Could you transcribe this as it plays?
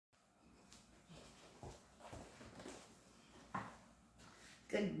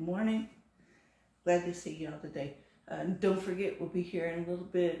Good morning. Glad to see y'all today. Don't forget, we'll be here in a little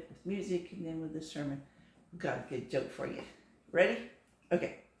bit with music and then with the sermon. We've got a good joke for you. Ready?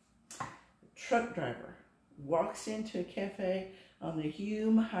 Okay. A truck driver walks into a cafe on the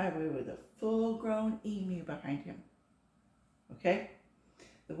Hume Highway with a full-grown emu behind him. Okay?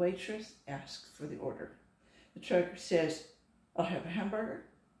 The waitress asks for the order. The trucker says, "I'll have a hamburger,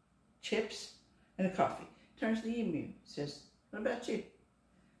 chips, and a coffee." Turns to the emu, says, "What about you?"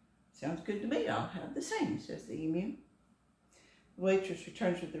 "Sounds good to me. I'll have the same," says the emu. The waitress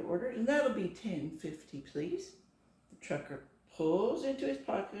returns with their orders, and that'll be $10.50, please. The trucker pulls into his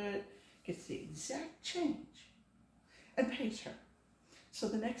pocket, gets the exact change, and pays her. So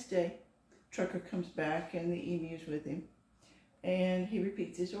the next day, trucker comes back, and the emu's with him, and he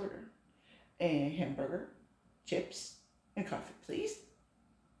repeats his order. "A hamburger, chips, and coffee, please."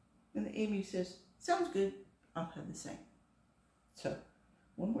 And the emu says, "Sounds good. I'll have the same." So,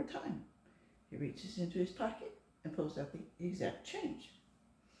 one more time. He reaches into his pocket and pulls out the exact change.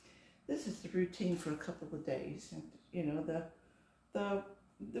 This is the routine for a couple of days. And, you know,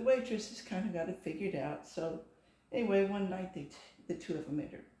 the waitress has kind of got it figured out. So, anyway, one night the two of them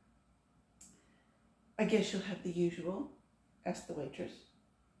enter. "I guess you'll have the usual?" asked the waitress.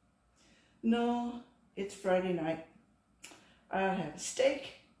 "No, it's Friday night. I'll have a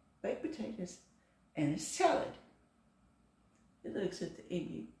steak, baked potatoes, and a salad." He looks at the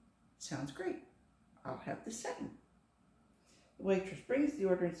emu. "Sounds great. I'll have the same." The waitress brings the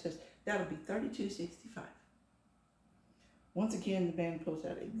order and says, "That'll be $32.65. Once again, the man pulls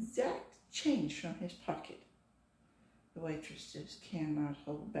out exact change from his pocket. The waitress just cannot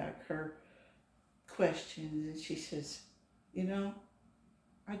hold back her questions, and she says, "You know,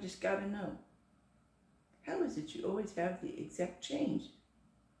 I just got to know. How is it you always have the exact change?"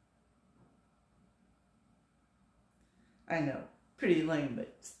 I know, pretty lame,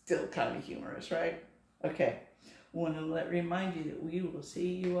 but still kind of humorous, right? Okay, want to remind you that we will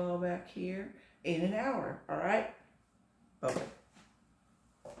see you all back here in an hour, all right? Bye-bye.